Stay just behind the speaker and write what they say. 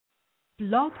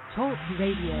Blog Talk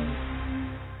Radio.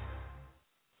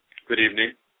 Good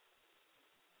evening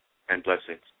and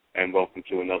blessings, and welcome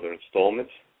to another installment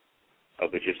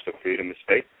of the Gist of Freedom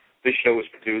Estate. This show is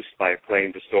produced by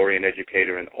acclaimed historian,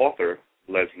 educator, and author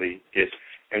Leslie Gist,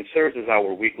 and serves as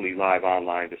our weekly live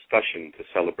online discussion to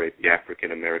celebrate the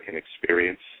African American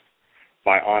experience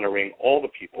by honoring all the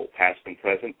people, past and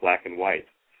present, black and white,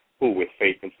 who, with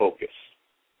faith and focus,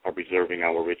 are preserving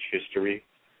our rich history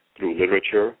through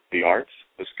literature, the arts,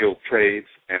 the skilled trades,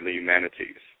 and the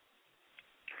humanities.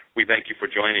 We thank you for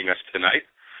joining us tonight,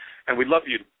 and we'd love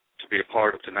you to be a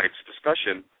part of tonight's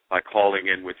discussion by calling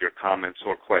in with your comments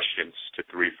or questions to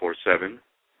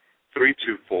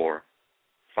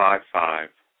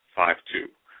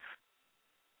 347-324-5552.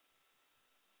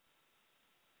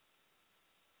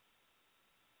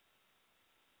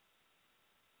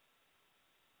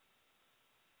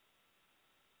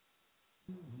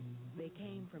 They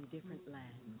came from different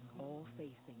lands, all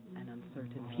facing an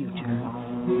uncertain future.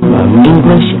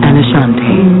 English and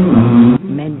Ashanti,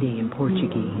 Mende and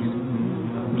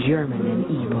Portuguese, German and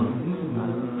Igbo,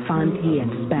 Fanti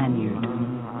and Spaniard,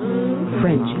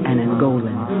 French and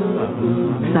Angolan,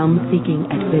 some seeking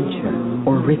adventure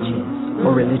or riches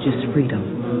or religious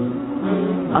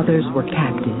freedom. Others were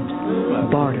captives,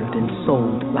 bartered and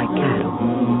sold like cattle.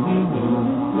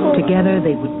 Together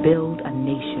they would build a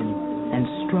nation and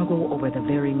struggle over the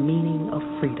very meaning of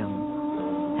freedom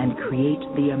and create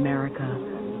the America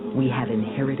we have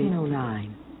inherited. In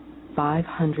 1909,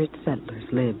 500 settlers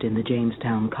lived in the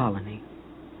Jamestown colony.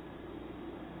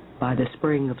 By the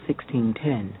spring of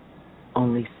 1610,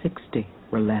 only 60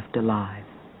 were left alive.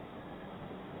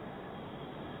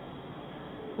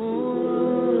 In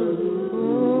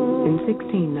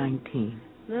 1619,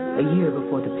 a year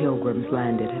before the Pilgrims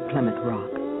landed at Plymouth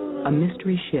Rock, a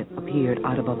mystery ship appeared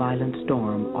out of a violent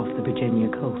storm off the Virginia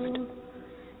coast.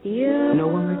 No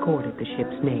one recorded the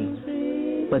ship's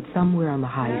name, but somewhere on the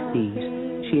high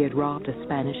seas, she had robbed a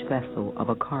Spanish vessel of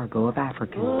a cargo of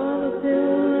Africans.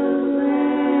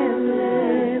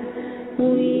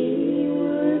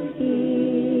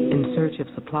 In search of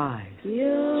supplies,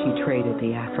 she traded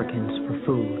the Africans for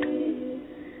food.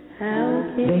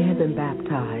 They had been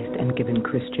baptized and given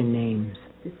Christian names.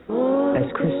 As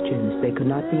Christians, they could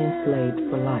not be enslaved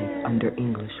for life under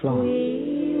English law.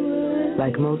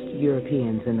 Like most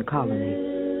Europeans in the colony,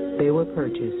 they were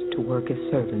purchased to work as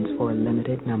servants for a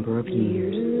limited number of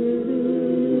years.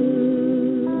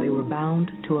 They were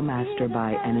bound to a master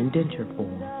by an indentured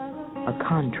form, a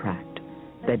contract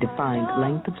that defined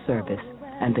length of service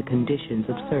and the conditions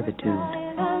of servitude.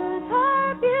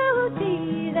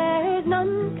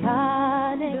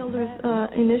 Builders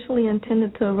initially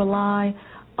intended to rely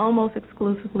almost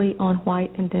exclusively on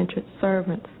white indentured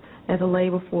servants as a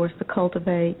labor force to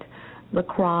cultivate the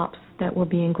crops that were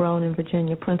being grown in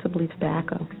Virginia, principally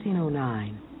tobacco. In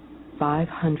 1609,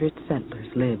 500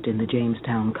 settlers lived in the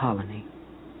Jamestown colony.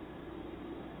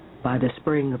 By the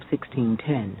spring of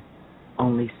 1610,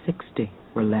 only 60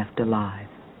 were left alive.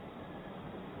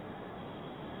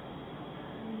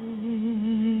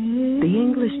 The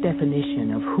English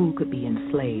definition of who could be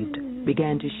enslaved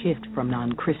began to shift from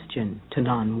non-Christian to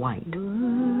non-white.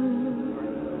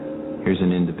 Here's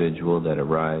an individual that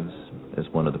arrives as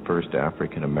one of the first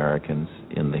African Americans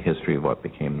in the history of what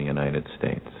became the United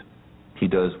States. He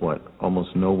does what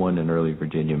almost no one in early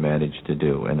Virginia managed to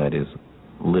do, and that is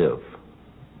live.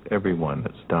 Everyone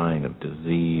that's dying of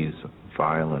disease, of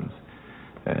violence,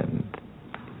 and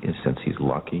in a sense he's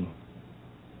lucky.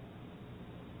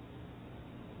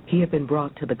 He had been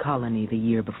brought to the colony the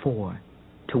year before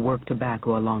to work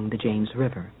tobacco along the James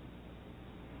River.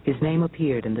 His name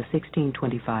appeared in the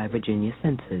 1625 Virginia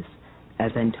census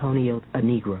as Antonio a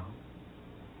Negro.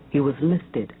 He was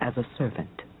listed as a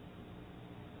servant.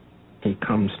 He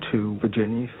comes to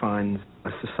Virginia, finds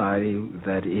a society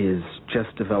that is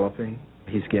just developing.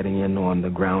 He's getting in on the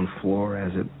ground floor,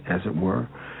 as it were.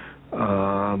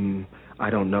 I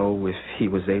don't know if he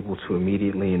was able to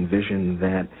immediately envision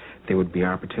that there would be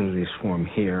opportunities for him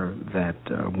here that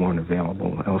weren't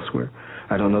available elsewhere.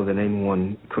 I don't know that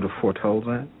anyone could have foretold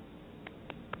that.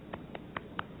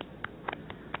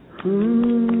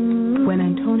 When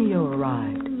Antonio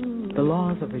arrived, the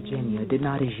laws of Virginia did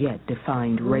not as yet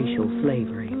define racial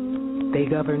slavery. They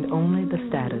governed only the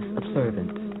status of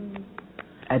servants.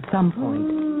 At some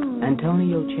point,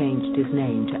 Antonio changed his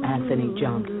name to Anthony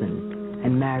Johnson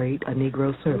and married a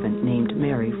Negro servant named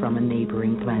Mary from a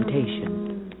neighboring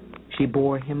plantation. She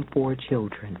bore him 4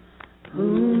 children.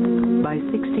 By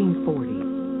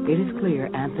 1640, it is clear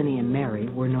Anthony and Mary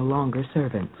were no longer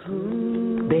servants.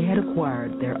 They had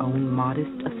acquired their own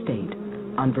modest estate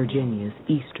on Virginia's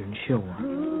eastern shore.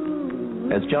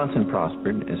 As Johnson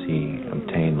prospered, as he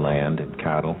obtained land and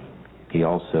cattle, he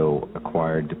also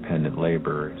acquired dependent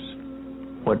laborers.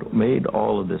 What made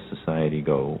all of this society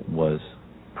go was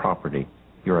property.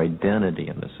 Your identity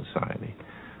in the society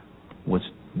was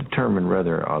determined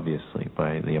rather obviously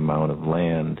by the amount of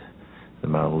land, the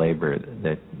amount of labor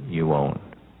that you owned.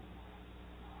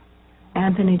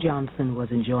 Anthony Johnson was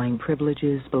enjoying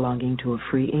privileges belonging to a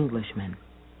free Englishman.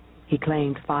 He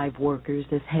claimed 5 workers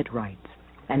as head rights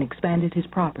and expanded his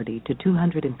property to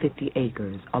 250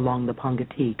 acres along the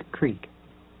Pungateek Creek.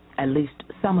 At least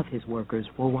some of his workers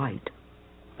were white.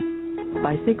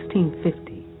 By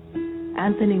 1650,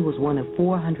 Anthony was one of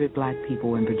 400 black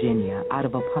people in Virginia out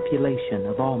of a population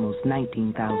of almost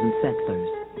 19,000 settlers.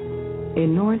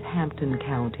 In Northampton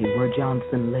County, where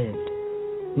Johnson lived,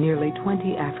 nearly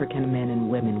 20 African men and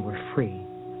women were free,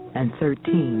 and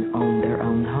 13 owned their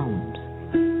own homes.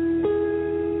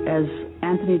 As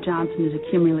Anthony Johnson is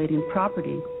accumulating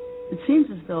property, it seems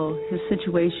as though his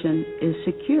situation is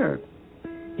secure.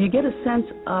 You get a sense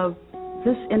of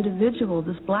this individual,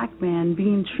 this black man,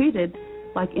 being treated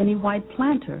like any white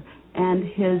planter, and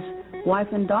his wife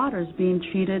and daughters being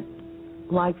treated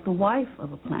like the wife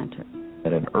of a planter.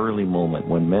 At an early moment,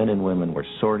 when men and women were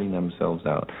sorting themselves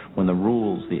out, when the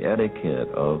rules, the etiquette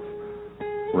of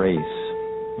race,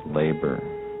 labor,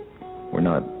 were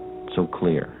not so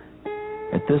clear.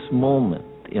 At this moment,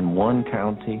 in one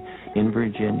county in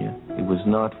Virginia, it was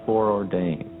not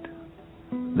foreordained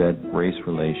that race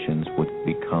relations would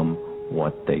become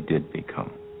what they did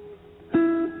become.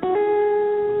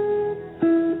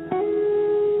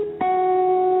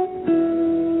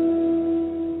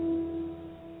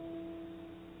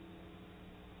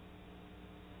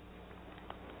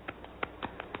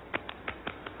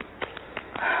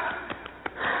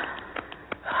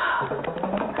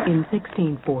 In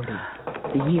 1640,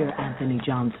 the year Anthony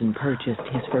Johnson purchased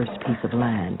his first piece of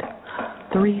land,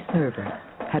 3 servants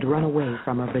had run away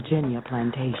from a Virginia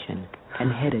plantation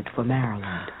and headed for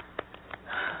Maryland.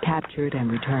 Captured and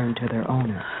returned to their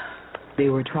owner, they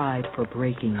were tried for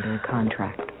breaking their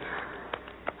contract.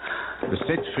 The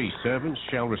said 3 servants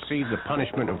shall receive the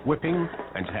punishment of whipping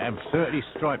and to have 30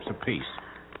 stripes apiece.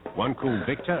 One called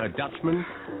Victor, a Dutchman,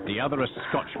 the other a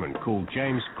Scotchman called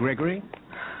James Gregory,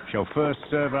 shall first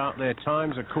serve out their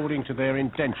times according to their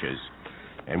indentures,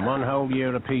 and 1 whole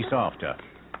year apiece after,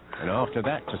 and after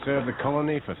that to serve the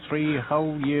colony for 3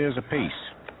 whole years apiece.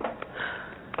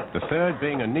 The third,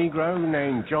 being a Negro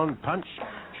named John Punch,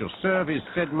 shall serve his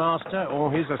said master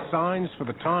or his assigns for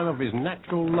the time of his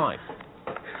natural life.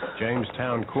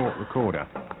 Jamestown Court Recorder.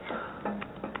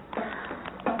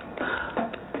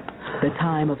 The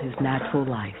time of his natural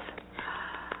life.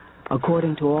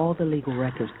 According to all the legal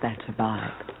records that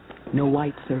survive, no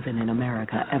white servant in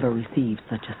America ever received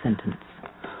such a sentence.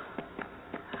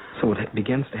 So what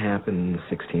begins to happen in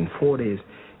the 1640s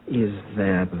is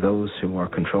that those who are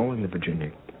controlling the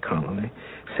Virginia colony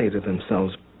say to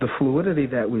themselves, the fluidity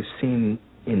that we've seen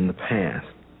in the past,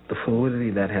 the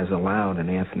fluidity that has allowed an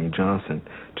Anthony Johnson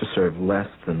to serve less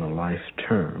than the life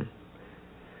term,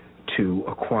 to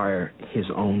acquire his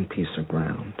own piece of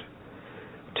ground,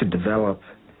 to develop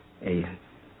a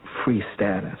free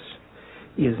status,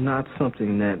 is not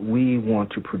something that we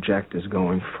want to project as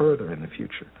going further in the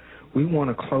future. We want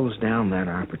to close down that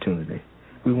opportunity.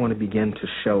 We want to begin to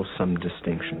show some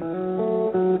distinction.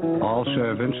 All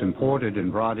servants imported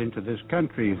and brought into this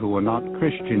country who are not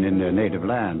Christian in their native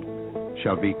land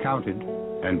shall be counted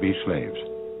and be slaves.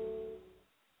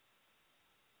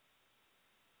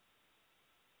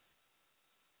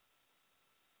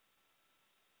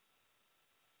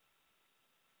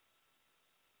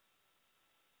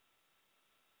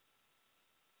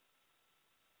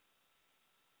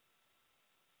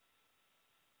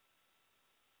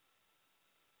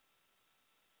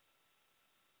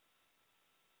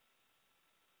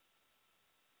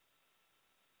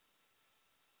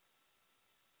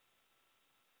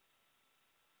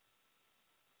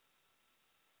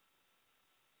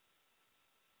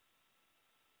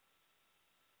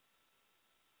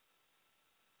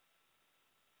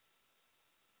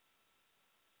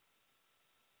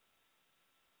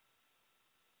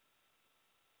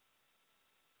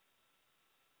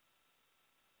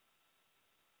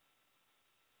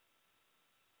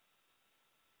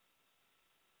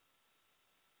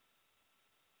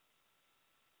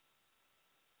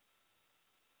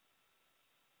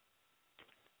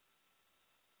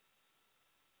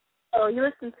 So you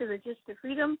listen to the Gist of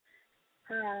Freedom.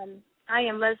 I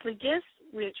am Leslie Gist.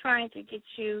 We're trying to get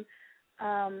you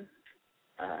some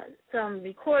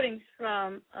recordings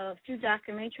from a few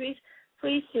documentaries.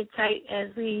 Please sit tight as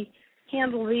we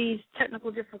handle these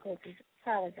technical difficulties.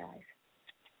 Apologize.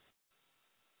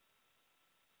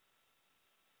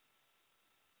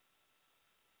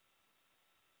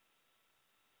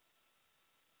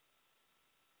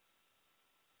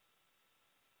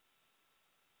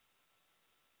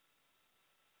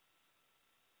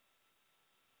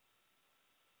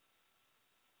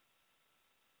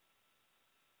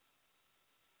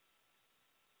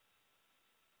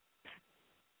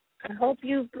 I hope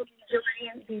you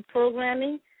enjoy the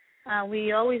programming.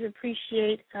 We always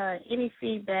appreciate any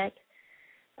feedback.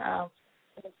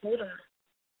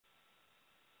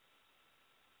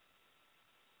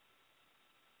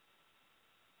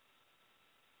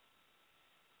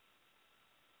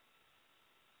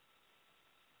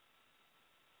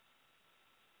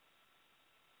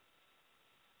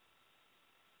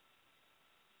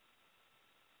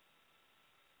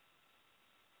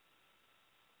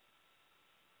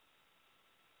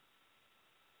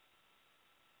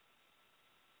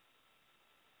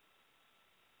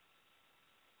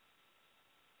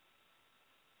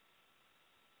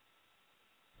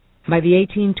 By the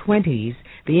 1820s,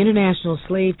 the international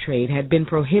slave trade had been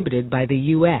prohibited by the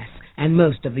U.S. and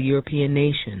most of the European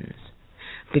nations.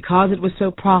 Because it was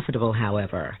so profitable,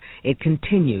 however, it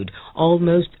continued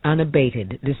almost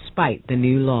unabated despite the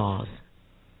new laws.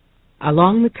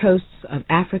 Along the coasts of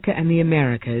Africa and the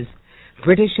Americas,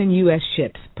 British and U.S.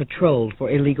 ships patrolled for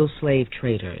illegal slave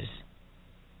traders.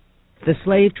 The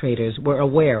slave traders were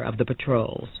aware of the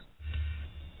patrols.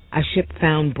 A ship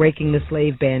found breaking the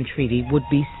slave ban treaty would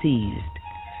be seized.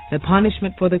 The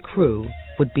punishment for the crew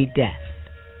would be death.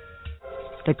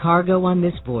 The cargo on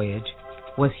this voyage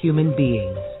was human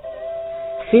beings.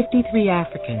 53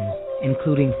 Africans,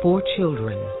 including 4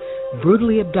 children,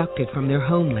 brutally abducted from their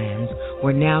homelands,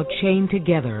 were now chained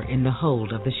together in the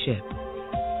hold of the ship.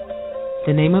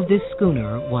 The name of this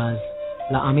schooner was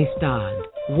La Amistad.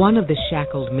 One of the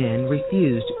shackled men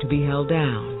refused to be held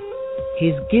down.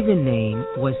 His given name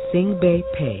was Singbe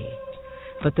Pei,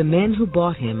 but the men who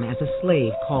bought him as a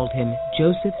slave called him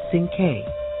Joseph Sinkay.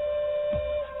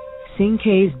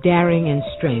 Sinkay's daring and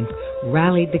strength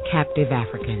rallied the captive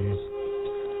Africans.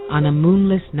 On a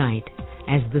moonless night,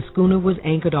 as the schooner was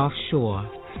anchored offshore,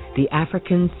 the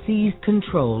Africans seized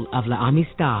control of La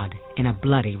Amistad in a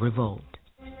bloody revolt.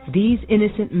 These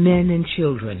innocent men and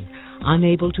children,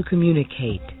 unable to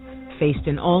communicate, faced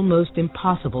an almost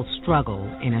impossible struggle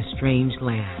in a strange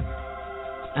land.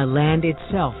 A land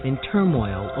itself in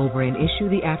turmoil over an issue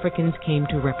the Africans came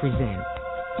to represent: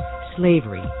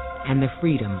 slavery and the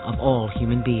freedom of all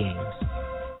human beings.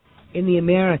 In the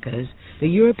Americas, the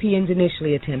Europeans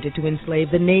initially attempted to enslave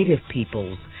the native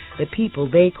peoples, the people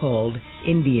they called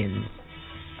Indians.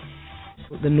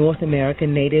 The North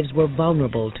American natives were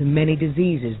vulnerable to many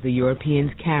diseases the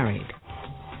Europeans carried.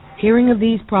 Hearing of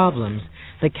these problems,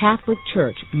 the Catholic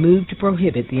Church moved to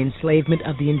prohibit the enslavement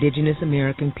of the indigenous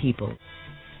American people.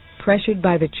 Pressured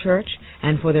by the Church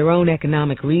and for their own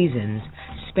economic reasons,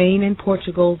 Spain and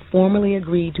Portugal formally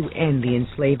agreed to end the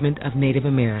enslavement of Native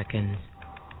Americans.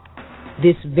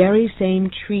 This very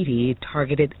same treaty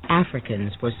targeted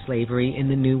Africans for slavery in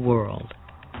the New World.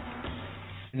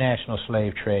 National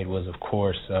slave trade was, of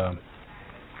course,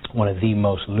 one of the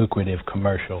most lucrative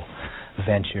commercial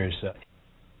ventures.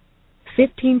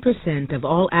 15% of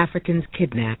all Africans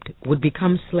kidnapped would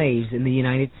become slaves in the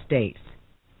United States.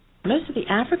 Most of the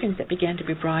Africans that began to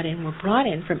be brought in were brought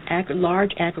in from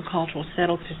large agricultural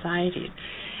settled societies.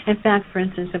 In fact, for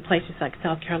instance, in places like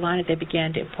South Carolina, they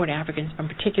began to import Africans from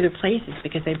particular places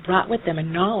because they brought with them a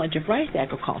knowledge of rice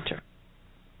agriculture.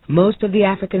 Most of the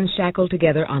Africans shackled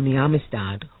together on the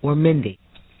Amistad were Mindi.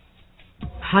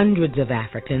 Hundreds of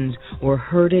Africans were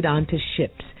herded onto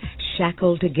ships,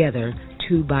 shackled together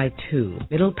 2 by 2.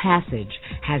 Middle Passage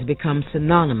has become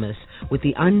synonymous with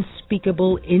the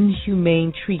unspeakable,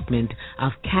 inhumane treatment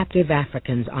of captive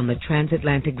Africans on the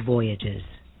transatlantic voyages.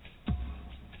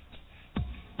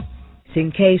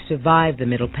 Sinkay survived the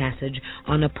Middle Passage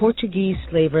on a Portuguese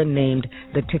slaver named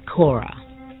the Ticora.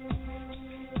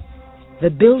 The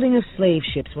building of slave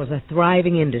ships was a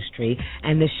thriving industry,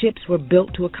 and the ships were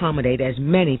built to accommodate as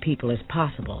many people as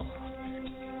possible.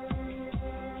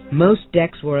 Most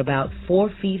decks were about 4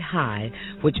 feet high,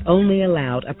 which only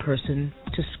allowed a person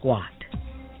to squat.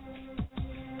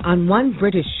 On one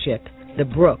British ship, the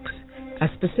Brooks, a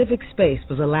specific space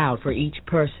was allowed for each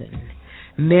person.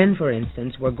 Men, for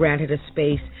instance, were granted a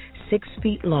space 6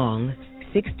 feet long,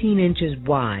 16 inches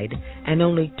wide, and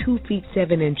only 2 feet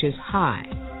 7 inches high.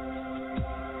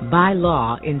 By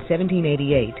law, in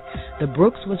 1788, the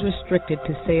Brooks was restricted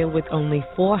to sail with only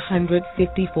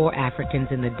 454 Africans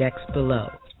in the decks below.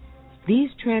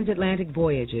 These transatlantic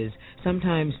voyages,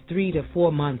 sometimes 3 to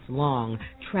 4 months long,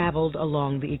 traveled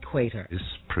along the equator. This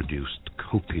produced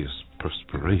copious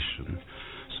perspiration,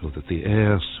 so that the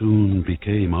air soon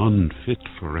became unfit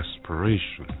for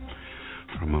respiration,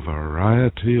 from a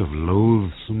variety of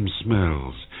loathsome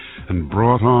smells, and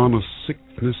brought on a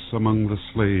sickness among the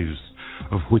slaves,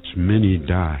 of which many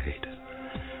died.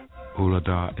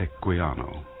 Olada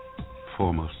Equiano,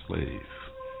 former slave.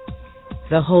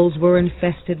 The holds were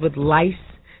infested with lice,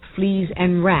 fleas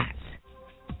and rats.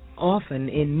 Often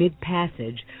in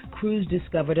mid-passage, crews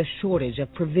discovered a shortage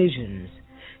of provisions.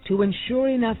 To ensure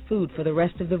enough food for the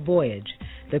rest of the voyage,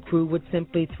 the crew would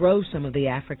simply throw some of the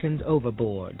Africans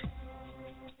overboard.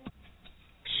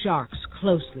 Sharks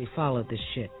closely followed the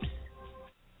ships.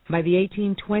 By the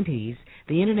 1820s,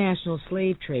 the international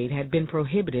slave trade had been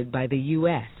prohibited by the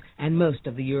U.S. and most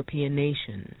of the European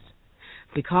nations.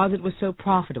 Because it was so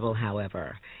profitable,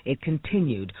 however, it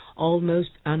continued almost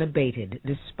unabated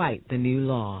despite the new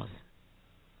laws.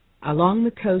 Along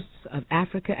the coasts of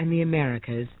Africa and the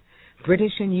Americas,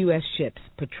 British and U.S. ships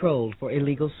patrolled for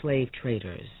illegal slave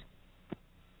traders.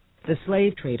 The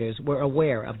slave traders were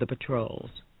aware of the patrols.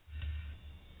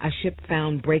 A ship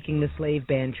found breaking the slave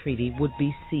ban treaty would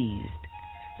be seized.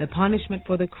 The punishment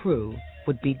for the crew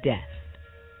would be death.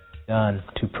 Done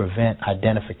to prevent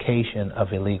identification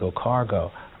of illegal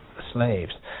cargo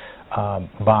slaves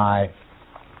by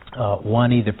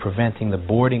one, either preventing the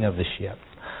boarding of the ship,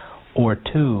 or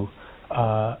two,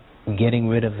 getting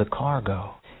rid of the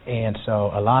cargo. And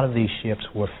so a lot of these ships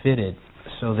were fitted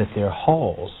so that their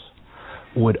hulls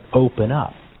would open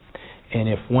up. And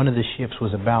if one of the ships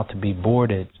was about to be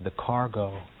boarded, the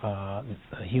cargo,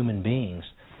 human beings,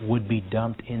 would be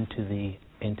dumped into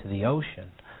the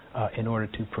ocean in order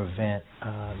to prevent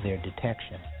their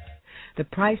detection. The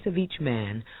price of each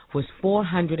man was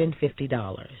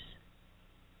 $450.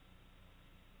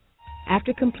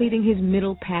 After completing his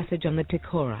middle passage on the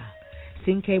Ticora,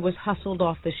 Cinque was hustled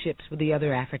off the ships with the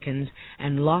other Africans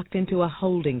and locked into a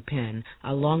holding pen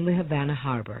along the Havana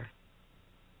harbor.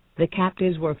 The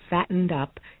captives were fattened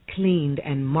up, cleaned,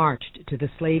 and marched to the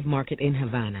slave market in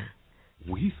Havana.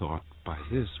 We thought by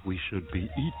this we should be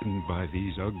eaten by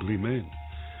these ugly men.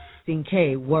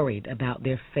 Cinque worried about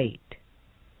their fate.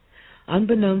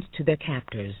 Unbeknownst to their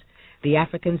captors, the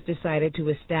Africans decided to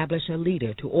establish a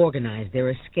leader to organize their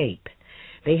escape.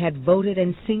 They had voted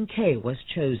and Cinque was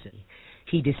chosen.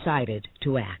 He decided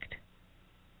to act.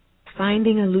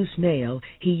 Finding a loose nail,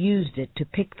 he used it to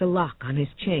pick the lock on his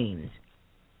chains.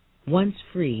 Once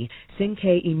free,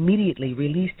 Cinque immediately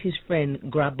released his friend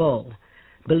Grabo.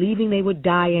 Believing they would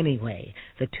die anyway,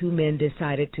 the two men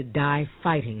decided to die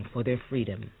fighting for their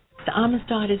freedom. The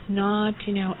Amistad is not,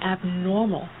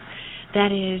 abnormal.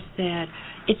 That is that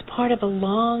it's part of a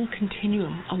long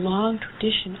continuum, a long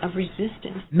tradition of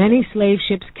resistance. Many slave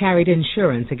ships carried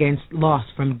insurance against loss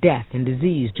from death and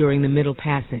disease during the Middle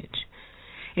Passage.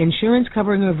 Insurance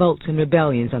covering revolts and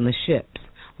rebellions on the ships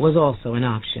was also an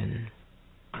option.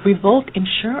 Revolt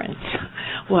insurance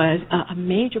was a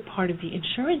major part of the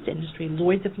insurance industry.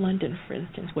 Lloyd's of London, for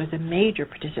instance, was a major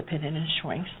participant in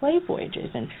insuring slave voyages,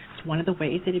 and it's one of the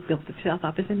ways that it built itself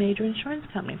up as a major insurance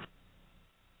company.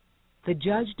 The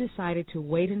judge decided to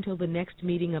wait until the next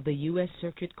meeting of the U.S.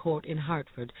 Circuit Court in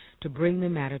Hartford to bring the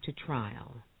matter to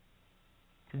trial.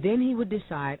 Then he would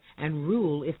decide and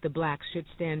rule if the blacks should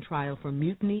stand trial for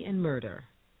mutiny and murder.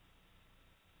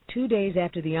 2 days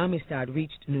after the Amistad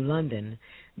reached New London,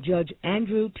 Judge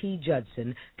Andrew T.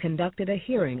 Judson conducted a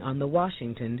hearing on the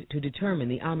Washington to determine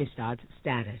the Amistad's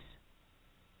status.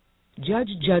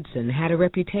 Judge Judson had a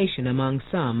reputation among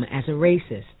some as a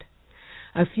racist.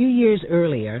 A few years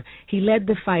earlier, he led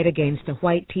the fight against a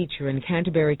white teacher in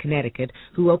Canterbury, Connecticut,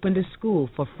 who opened a school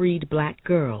for freed black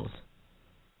girls.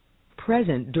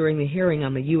 Present during the hearing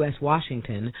on the U.S.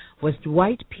 Washington was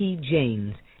Dwight P.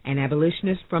 James, an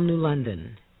abolitionist from New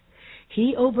London.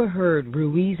 He overheard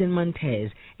Ruiz and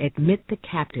Montez admit the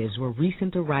captives were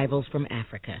recent arrivals from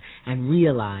Africa and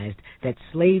realized that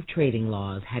slave trading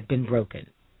laws had been broken.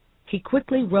 He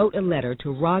quickly wrote a letter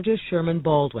to Roger Sherman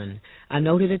Baldwin, a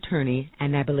noted attorney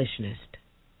and abolitionist.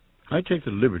 I take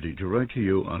the liberty to write to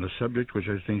you on a subject which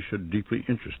I think should deeply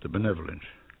interest the benevolent.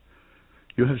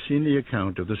 You have seen the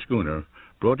account of the schooner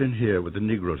brought in here with the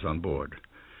Negroes on board.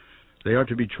 They are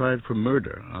to be tried for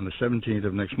murder on the 17th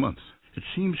of next month. It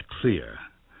seems clear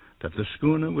that the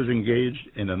schooner was engaged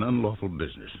in an unlawful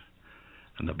business,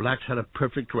 and the blacks had a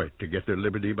perfect right to get their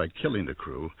liberty by killing the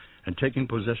crew and taking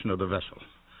possession of the vessel.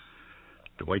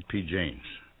 Dwight P. James,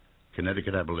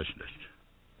 Connecticut abolitionist.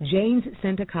 James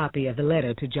sent a copy of the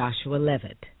letter to Joshua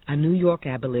Leavitt, a New York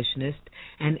abolitionist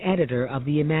and editor of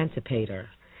The Emancipator,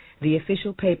 the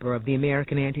official paper of the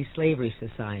American Anti-Slavery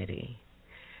Society.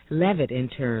 Leavitt, in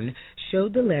turn,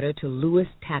 showed the letter to Louis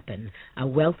Tappan, a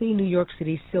wealthy New York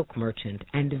City silk merchant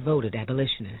and devoted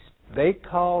abolitionist. They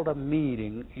called a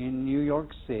meeting in New York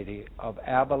City of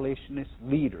abolitionist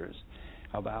leaders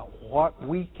about what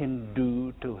we can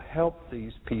do to help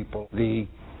these people. The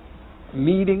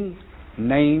meeting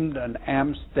named an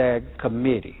Amistad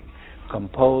committee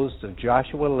composed of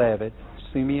Joshua Leavitt,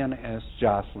 Simeon S.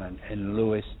 Jocelyn, and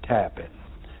Louis Tappan.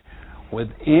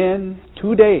 Within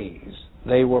 2 days,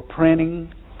 they were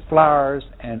printing flyers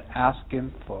and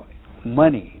asking for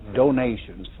money,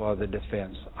 donations for the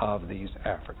defense of these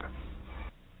Africans.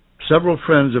 Several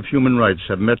friends of human rights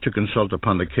have met to consult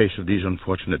upon the case of these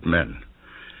unfortunate men.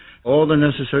 All the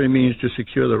necessary means to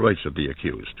secure the rights of the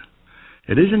accused.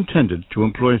 It is intended to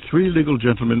employ 3 legal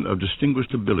gentlemen of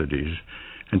distinguished abilities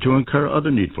and to incur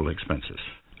other needful expenses.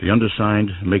 The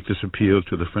undersigned make this appeal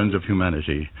to the friends of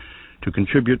humanity to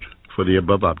contribute for the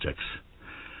above objects.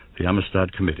 The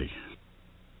Amistad Committee.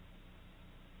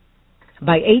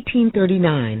 By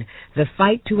 1839, the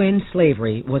fight to end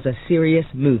slavery was a serious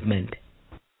movement.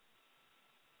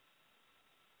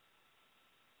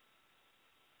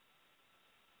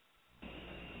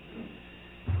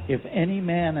 If any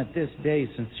man at this day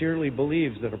sincerely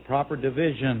believes that a proper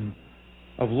division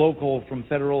of local from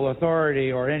federal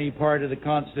authority or any part of the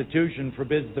Constitution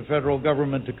forbids the federal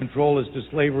government to control as to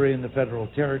slavery in the federal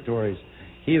territories,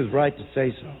 he is right to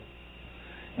say so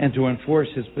and to enforce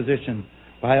his position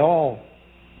by all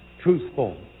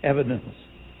truthful evidence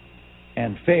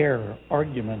and fair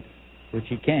argument which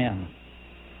he can.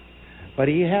 But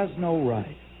he has no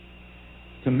right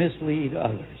to mislead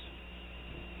others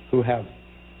who have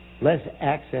less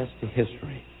access to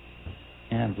history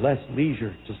and less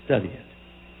leisure to study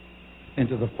it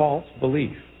into the false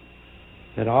belief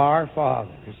that our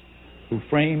fathers who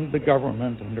framed the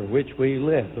government under which we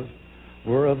live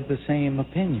were of the same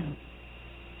opinion,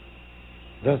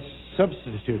 thus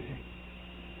substituting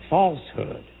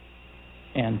falsehood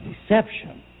and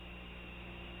deception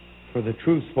for the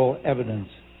truthful evidence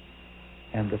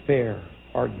and the fair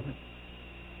argument.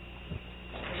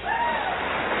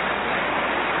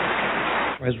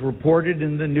 As reported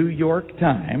in the New York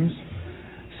Times,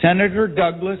 Senator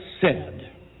Douglas said,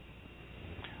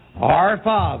 "Our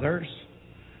fathers,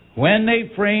 when they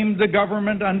framed the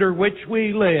government under which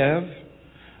we live,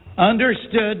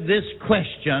 understood this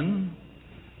question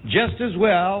just as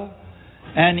well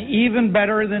and even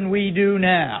better than we do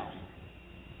now."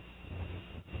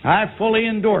 I fully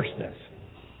endorse this,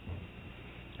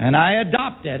 and I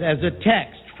adopt it as a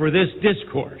text for this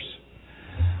discourse.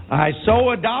 I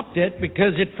so adopt it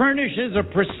because it furnishes a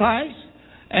precise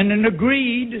and an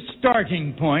agreed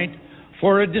starting point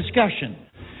for a discussion.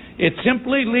 It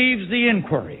simply leaves the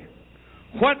inquiry.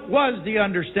 What was the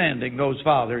understanding those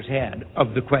fathers had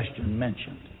of the question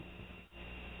mentioned?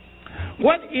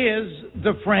 What is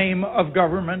the frame of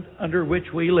government under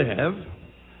which we live?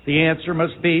 The answer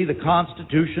must be the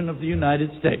Constitution of the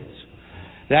United States.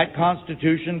 That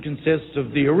Constitution consists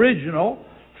of the original,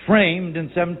 framed in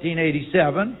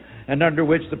 1787, and under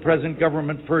which the present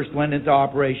government first went into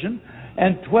operation,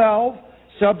 and 12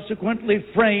 subsequently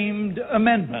framed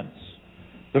amendments,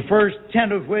 the first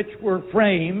 10 of which were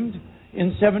framed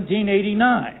in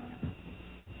 1789.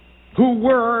 Who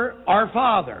were our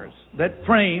fathers that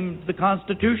framed the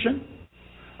Constitution?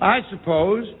 I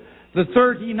suppose the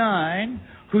 39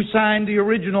 who signed the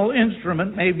original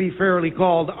instrument may be fairly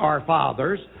called our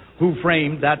fathers who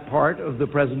framed that part of the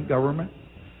present government.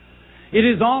 It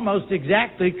is almost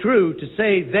exactly true to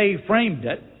say they framed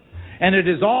it, and it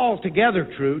is altogether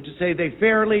true to say they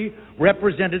fairly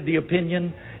represented the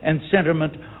opinion and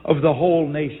sentiment of the whole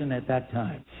nation at that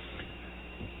time.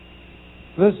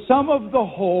 The sum of the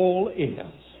whole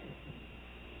is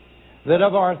that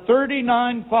of our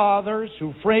 39 fathers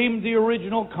who framed the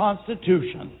original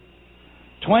Constitution,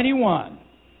 21,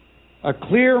 a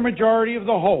clear majority of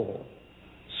the whole,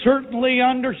 certainly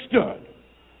understood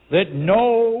that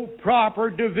no proper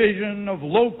division of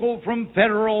local from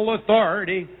federal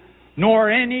authority nor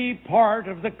any part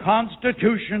of the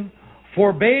Constitution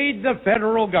forbade the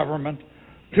federal government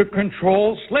to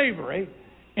control slavery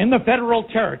in the federal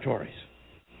territories.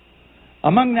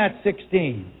 Among that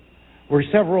 16 were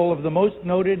several of the most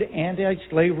noted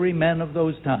anti-slavery men of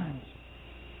those times: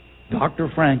 Dr.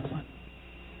 Franklin,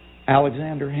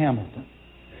 Alexander Hamilton,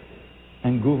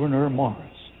 and Gouverneur Morris,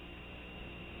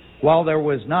 while there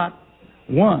was not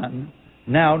one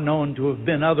now known to have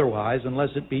been otherwise, unless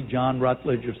it be John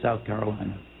Rutledge of South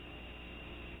Carolina.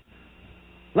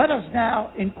 Let us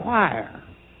now inquire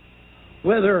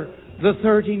whether the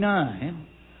 39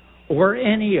 or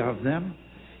any of them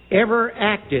ever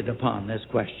acted upon this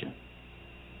question.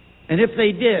 And if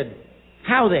they did,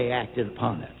 how they acted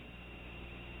upon it,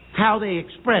 how they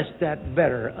expressed that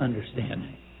better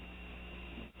understanding.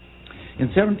 In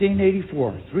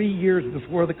 1784, 3 years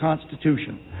before the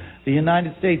Constitution, the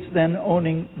United States then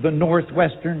owning the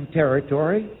Northwestern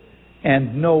Territory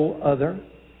and no other,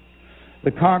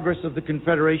 the Congress of the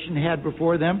Confederation had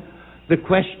before them the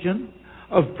question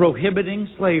of prohibiting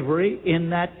slavery in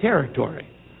that territory.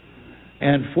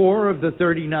 And 4 of the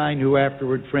 39 who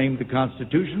afterward framed the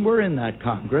Constitution were in that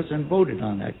Congress and voted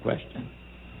on that question.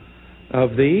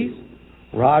 Of these,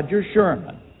 Roger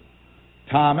Sherman,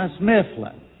 Thomas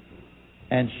Mifflin,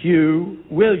 and Hugh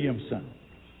Williamson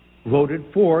voted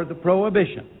for the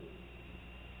prohibition,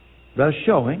 thus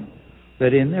showing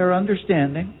that in their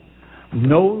understanding,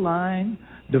 no line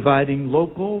dividing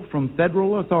local from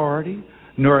federal authority,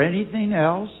 nor anything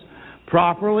else,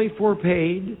 properly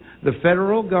forbade the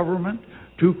federal government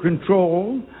to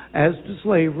control as to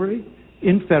slavery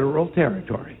in federal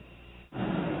territory.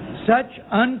 Such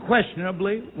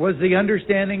unquestionably was the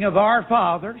understanding of our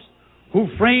fathers who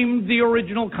framed the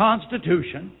original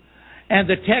Constitution, and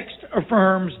the text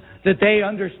affirms that they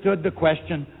understood the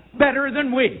question better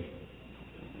than we.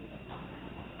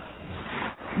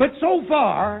 But so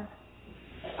far,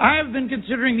 I have been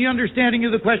considering the understanding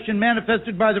of the question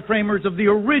manifested by the framers of the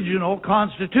original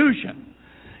Constitution.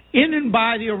 In and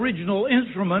by the original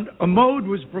instrument, a mode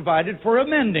was provided for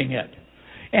amending it.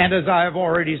 And as I have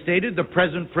already stated, the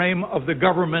present frame of the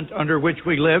government under which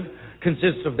we live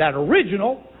consists of that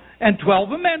original and 12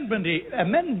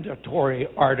 amendatory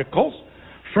articles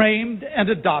framed and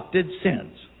adopted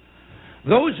since.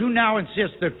 Those who now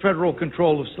insist that federal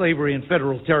control of slavery in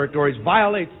federal territories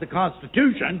violates the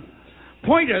Constitution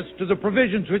point us to the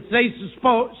provisions which they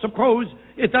suppose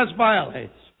it thus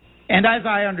violates. And as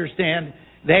I understand,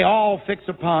 they all fix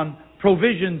upon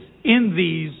provisions in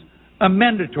these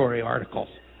amendatory articles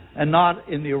and not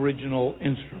in the original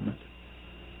instrument.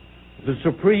 The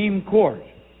Supreme Court,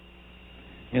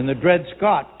 in the Dred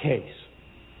Scott case,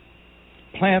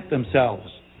 plant themselves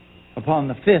upon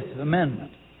the Fifth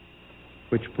Amendment,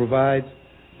 which provides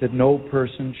that no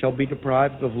person shall be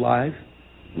deprived of life,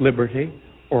 liberty,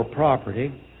 or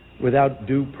property without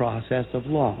due process of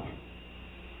law.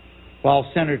 While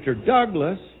Senator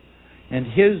Douglas and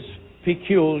his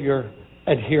peculiar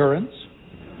adherents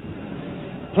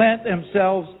plant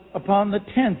themselves upon the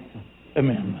 10th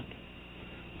Amendment,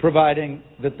 providing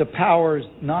that the powers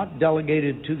not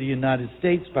delegated to the United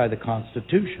States by the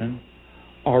Constitution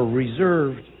are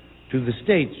reserved to the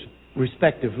states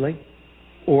respectively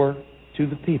or to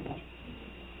the people.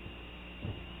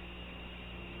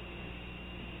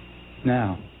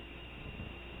 Now,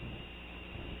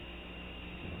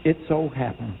 it so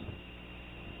happens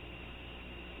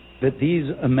that these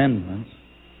amendments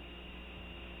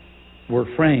were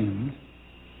framed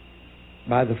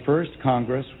by the first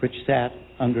Congress which sat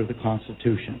under the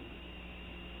Constitution,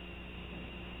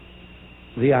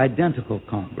 the identical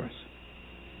Congress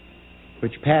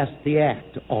which passed the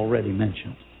act already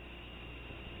mentioned,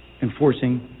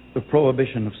 enforcing the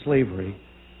prohibition of slavery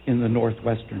in the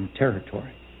Northwestern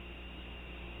Territory.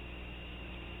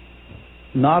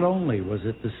 Not only was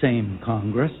it the same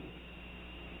Congress,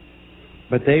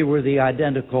 but they were the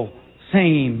identical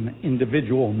same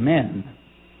individual men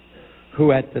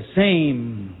who at the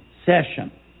same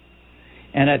session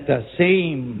and at the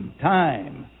same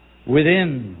time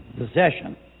within the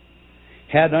session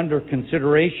had under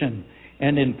consideration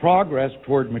and in progress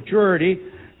toward maturity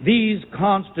these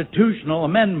constitutional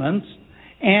amendments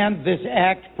and this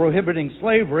act prohibiting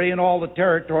slavery in all the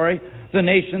territory the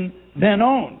nation then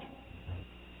owned.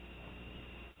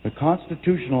 The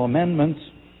constitutional amendments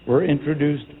were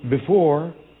introduced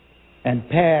before and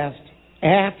passed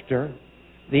after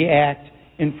the act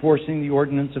enforcing the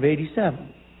Ordinance of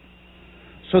 87.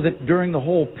 So that during the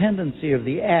whole pendency of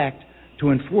the act to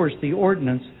enforce the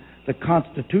ordinance, the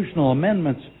constitutional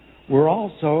amendments were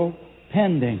also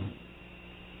pending.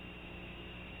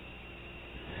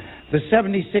 The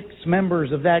 76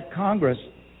 members of that Congress,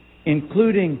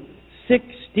 including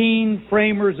 16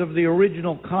 framers of the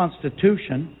original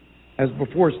Constitution, as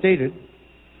before stated,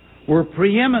 were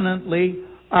preeminently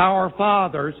our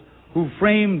fathers who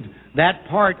framed that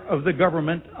part of the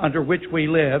government under which we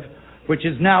live, which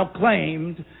is now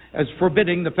claimed as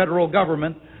forbidding the federal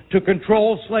government to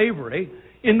control slavery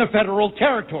in the federal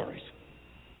territories.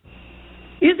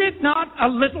 Is it not a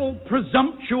little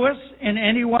presumptuous in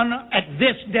anyone at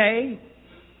this day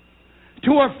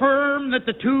to affirm that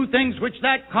the two things which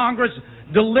that Congress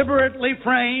deliberately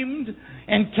framed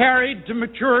and carried to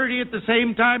maturity at the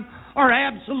same time are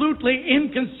absolutely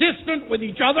inconsistent with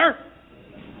each other?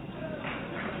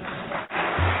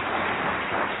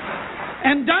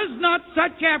 And does not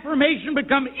such affirmation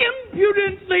become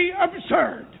impudently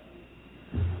absurd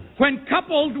when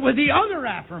coupled with the other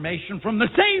affirmation from the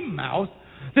same mouth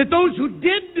that those who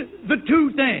did the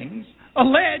two things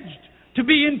alleged to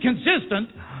be inconsistent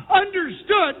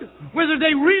understood whether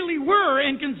they really were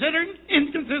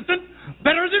inconsistent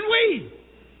better than we,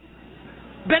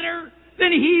 better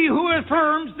than he who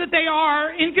affirms that they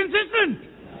are inconsistent?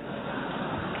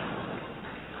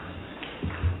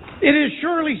 It is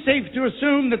surely safe to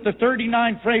assume that the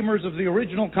 39 framers of the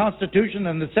original Constitution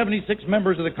and the 76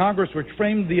 members of the Congress which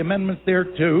framed the amendments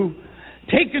thereto,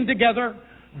 taken together,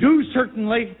 do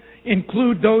certainly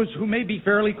include those who may be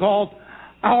fairly called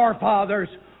our fathers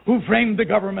who framed the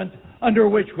government under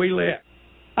which we live.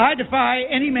 I defy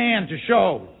any man to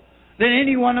show that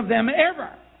any one of them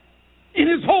ever, in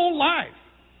his whole life,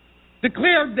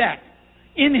 declared that,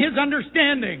 in his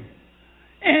understanding,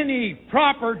 any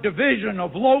proper division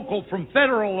of local from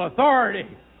federal authority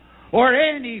or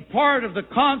any part of the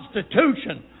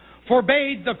Constitution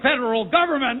forbade the federal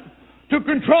government to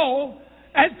control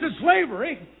as to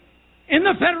slavery in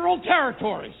the federal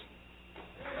territories.